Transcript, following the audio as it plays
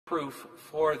proof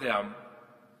for them.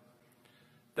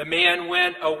 The man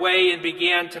went away and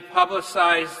began to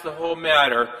publicize the whole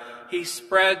matter. He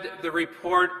spread the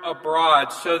report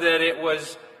abroad so that it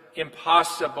was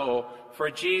impossible for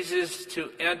Jesus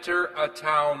to enter a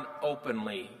town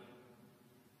openly.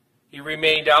 He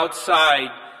remained outside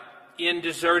in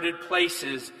deserted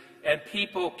places, and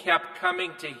people kept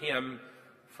coming to him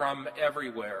from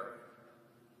everywhere.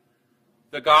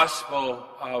 The Gospel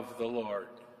of the Lord.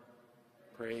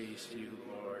 Praise to you,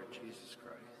 Lord Jesus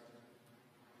Christ.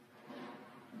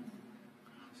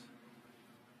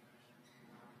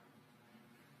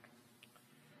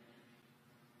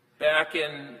 Back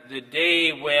in the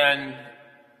day when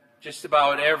just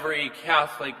about every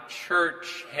Catholic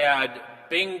church had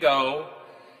bingo,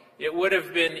 it would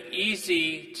have been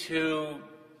easy to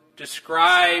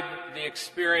describe the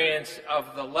experience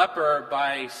of the leper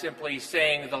by simply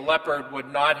saying the leper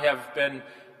would not have been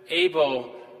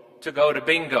able to go to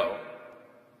bingo.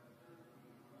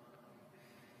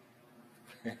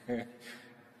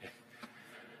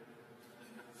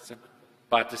 It's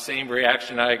about the same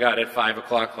reaction I got at 5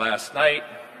 o'clock last night.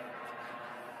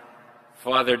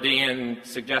 Father Deacon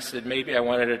suggested maybe I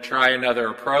wanted to try another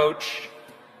approach.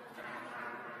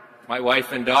 My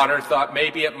wife and daughter thought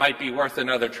maybe it might be worth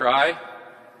another try.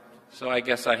 So I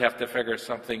guess I have to figure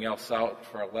something else out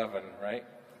for 11, right?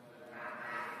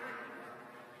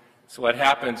 It's what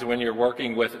happens when you're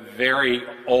working with very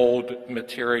old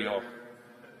material.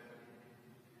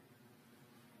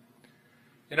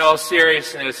 In all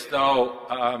seriousness, though,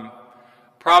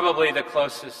 probably the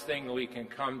closest thing we can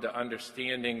come to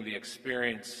understanding the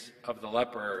experience of the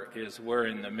leper is we're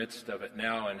in the midst of it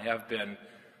now and have been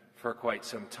for quite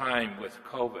some time with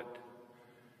COVID.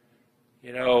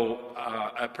 You know,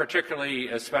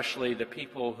 especially the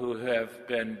people who have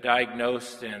been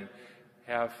diagnosed and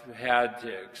have had to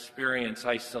experience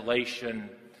isolation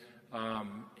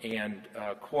and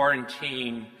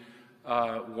quarantine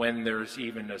when there's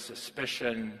even a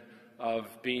suspicion of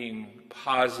being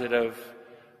positive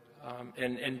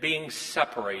and being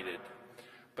separated.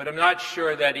 But I'm not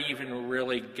sure that even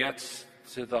really gets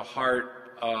to the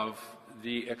heart of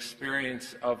the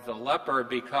experience of the leper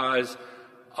because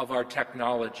of our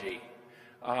technology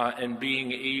and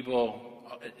being able,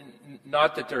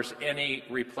 not that there's any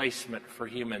replacement for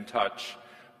human touch,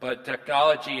 but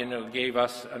technology gave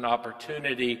us an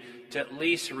opportunity to at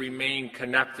least remain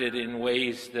connected in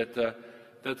ways that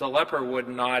the leper would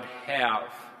not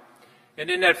have. And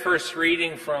in that first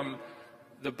reading from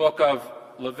the book of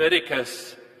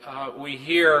Leviticus, we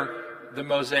hear the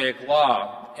Mosaic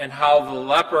Law and how the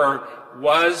leper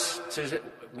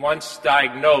once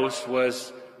diagnosed,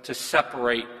 was to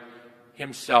separate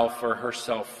himself or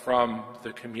herself from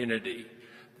the community.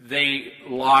 They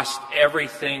lost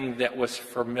everything that was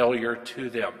familiar to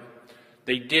them.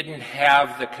 They didn't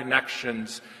have the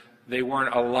connections. They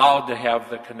weren't allowed to have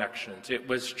the connections. It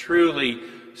was truly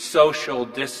social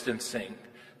distancing.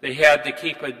 They had to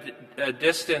keep a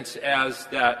distance, as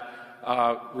that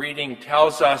reading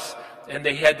tells us, and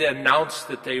they had to announce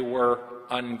that they were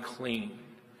unclean.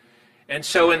 And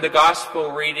so in the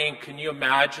gospel reading, can you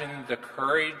imagine the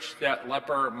courage that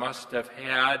leper must have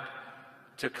had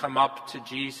to come up to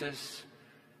Jesus?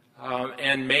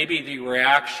 And maybe the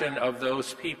reaction of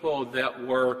those people that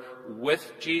were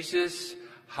with Jesus,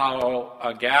 how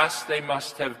aghast they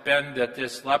must have been that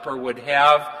this leper would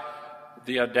have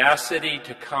the audacity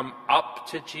to come up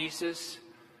to Jesus.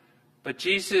 But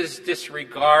Jesus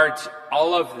disregards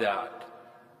all of that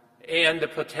and the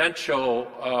potential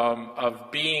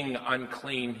of being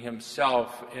unclean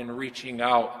himself and reaching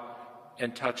out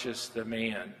and touches the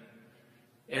man.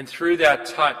 And through that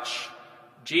touch,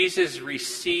 Jesus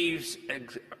gives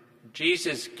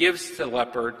to the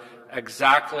leper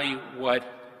exactly what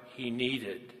he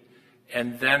needed,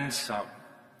 and then some.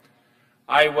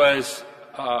 I was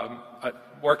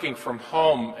working from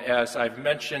home, as I've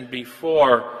mentioned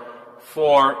before,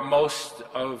 for most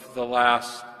of the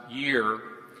last year.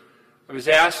 I was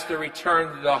asked to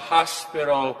return to the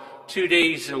hospital 2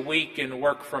 days a week and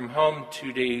work from home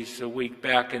 2 days a week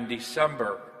back in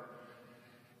December.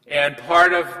 And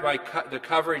part of the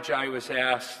coverage I was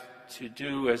asked to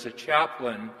do as a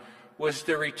chaplain was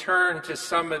to return to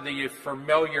some of the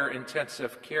familiar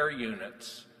intensive care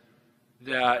units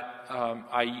that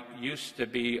I used to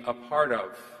be a part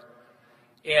of.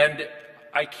 And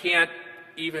I can't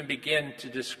even begin to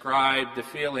describe the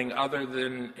feeling other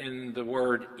than in the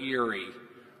word eerie,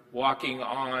 walking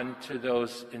on to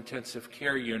those intensive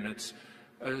care units,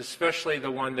 especially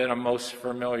the one that I'm most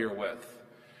familiar with.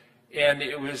 And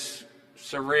it was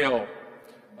surreal.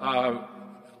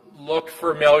 Looked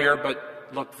familiar, but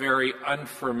looked very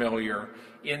unfamiliar.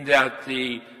 in that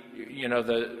the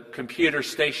computer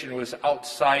station was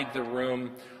outside the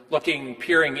room,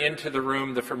 peering into the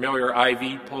room, the familiar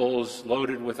IV poles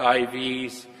loaded with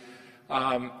IVs,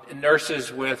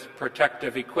 nurses with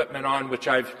protective equipment on, which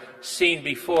I've seen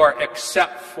before,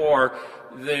 except for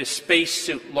the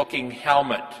spacesuit-looking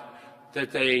helmet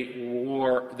that they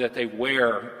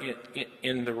wear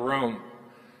in the room.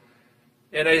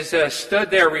 And as I stood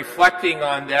there reflecting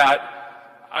on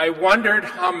that, I wondered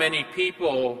how many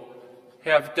people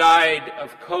have died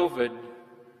of COVID,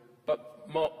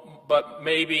 but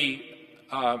maybe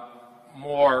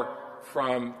more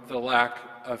from the lack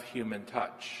of human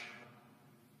touch.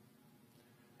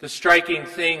 The striking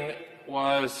thing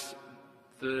was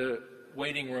the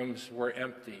waiting rooms were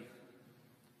empty,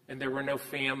 and there were no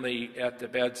family at the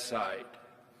bedside,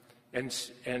 and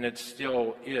it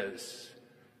still is.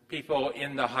 People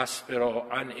in the hospital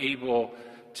unable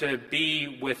to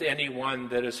be with anyone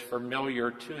that is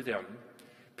familiar to them.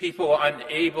 People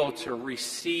unable to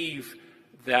receive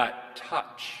that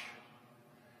touch.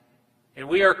 And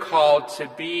we are called to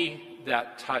be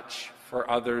that touch for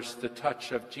others, the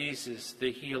touch of Jesus,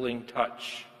 the healing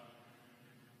touch.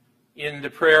 In the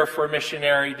prayer for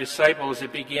missionary disciples,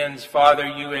 it begins, Father,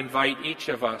 you invite each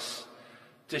of us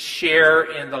to share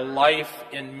in the life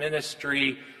and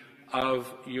ministry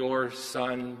of your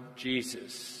Son,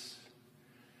 Jesus.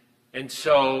 And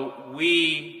so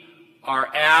we are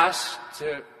asked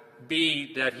to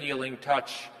be that healing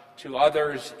touch to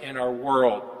others in our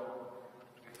world.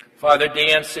 Father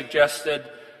Dan suggested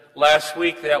last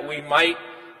week that we might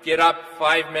get up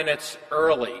 5 minutes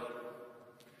early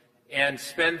and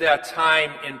spend that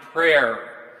time in prayer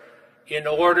in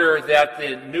order that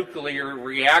the nuclear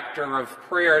reactor of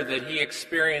prayer that he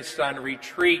experienced on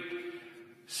retreat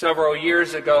several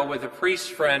years ago with a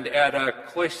priest friend at a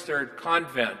cloistered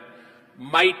convent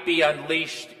might be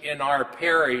unleashed in our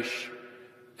parish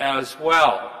as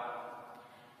well.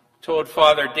 Told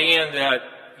Father Dan that,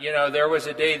 there was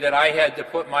a day that I had to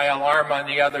put my alarm on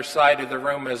the other side of the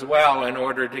room as well in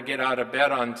order to get out of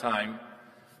bed on time.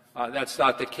 That's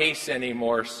not the case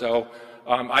anymore, so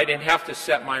I didn't have to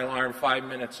set my alarm 5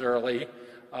 minutes early,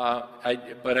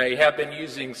 but I have been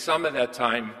using some of that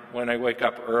time when I wake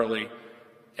up early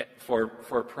for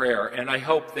prayer. And I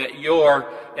hope that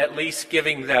you're at least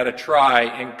giving that a try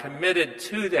and committed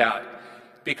to that,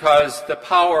 because the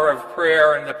power of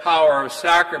prayer and the power of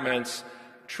sacraments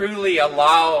truly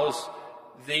allows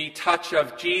the touch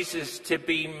of Jesus to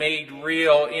be made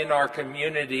real in our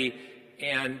community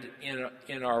and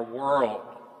in our world.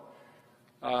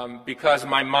 Because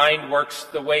my mind works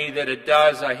the way that it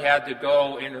does, I had to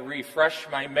go and refresh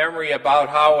my memory about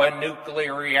how a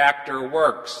nuclear reactor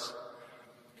works.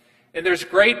 And there's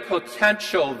great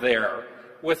potential there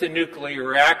with a nuclear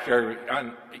reactor,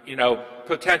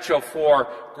 potential for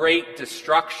great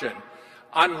destruction.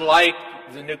 Unlike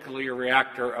the nuclear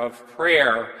reactor of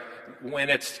prayer, when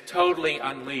it's totally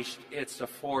unleashed, it's a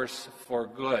force for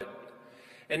good.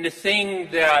 And the thing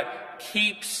that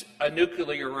keeps a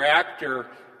nuclear reactor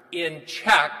in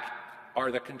check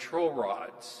are the control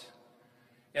rods.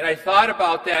 And I thought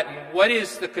about that, and what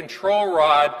is the control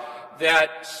rod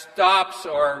that stops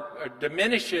or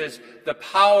diminishes the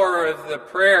power of the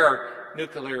prayer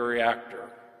nuclear reactor?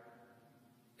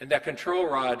 And that control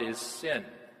rod is sin.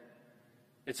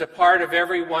 It's a part of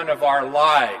every one of our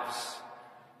lives.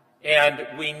 And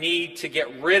we need to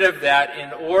get rid of that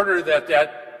in order that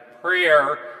that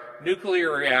prayer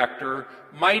nuclear reactor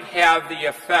might have the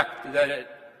effect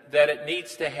that it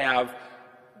needs to have,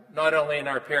 not only in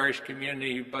our parish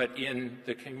community, but in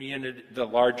the community, the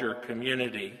larger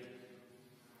community.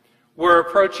 We're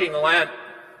approaching Lent.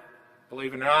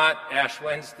 Believe it or not, Ash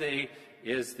Wednesday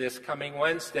is this coming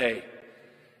Wednesday.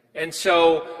 And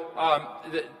so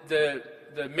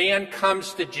the man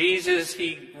comes to Jesus,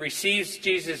 he receives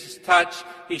Jesus' touch,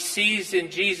 he sees in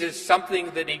Jesus something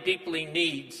that he deeply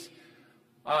needs.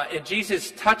 And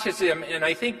Jesus touches him, and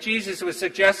I think Jesus was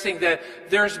suggesting that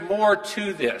there's more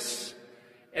to this.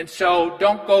 And so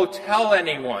don't go tell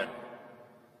anyone.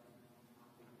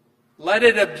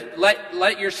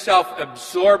 Let yourself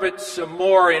absorb it some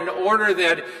more in order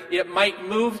that it might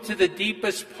move to the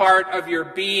deepest part of your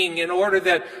being, in order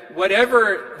that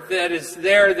whatever that is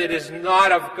there that is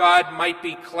not of God might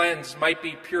be cleansed, might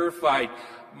be purified,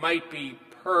 might be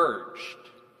purged.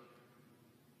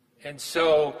 And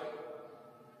so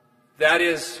that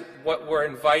is what we're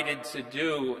invited to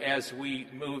do as we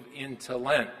move into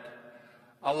Lent.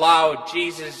 Allow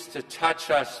Jesus to touch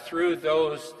us through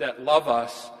those that love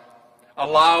us.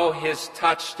 Allow his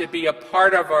touch to be a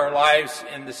part of our lives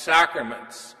in the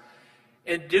sacraments.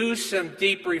 And do some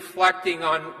deep reflecting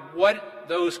on what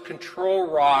those control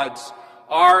rods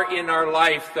are in our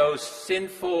life, those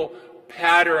sinful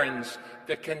patterns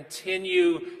that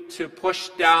continue to push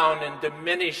down and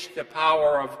diminish the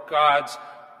power of God's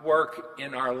work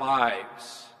in our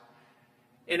lives.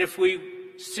 And if we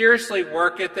seriously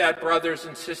work at that, brothers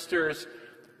and sisters,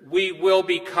 we will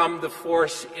become the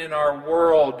force in our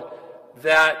world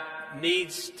that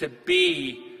needs to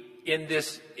be in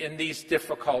these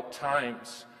difficult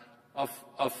times.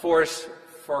 A force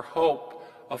for hope,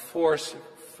 a force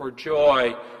for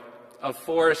joy, a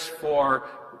force for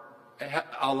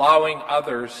allowing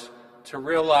others to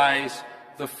realize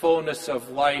the fullness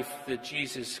of life that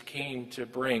Jesus came to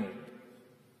bring.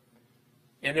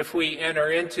 And if we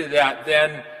enter into that,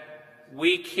 then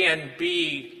we can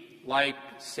be like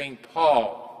St.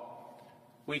 Paul.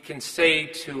 We can say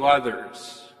to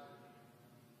others,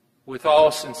 with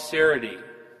all sincerity,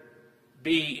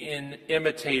 be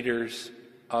imitators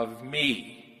of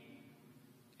me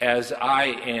as I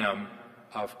am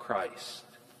of Christ.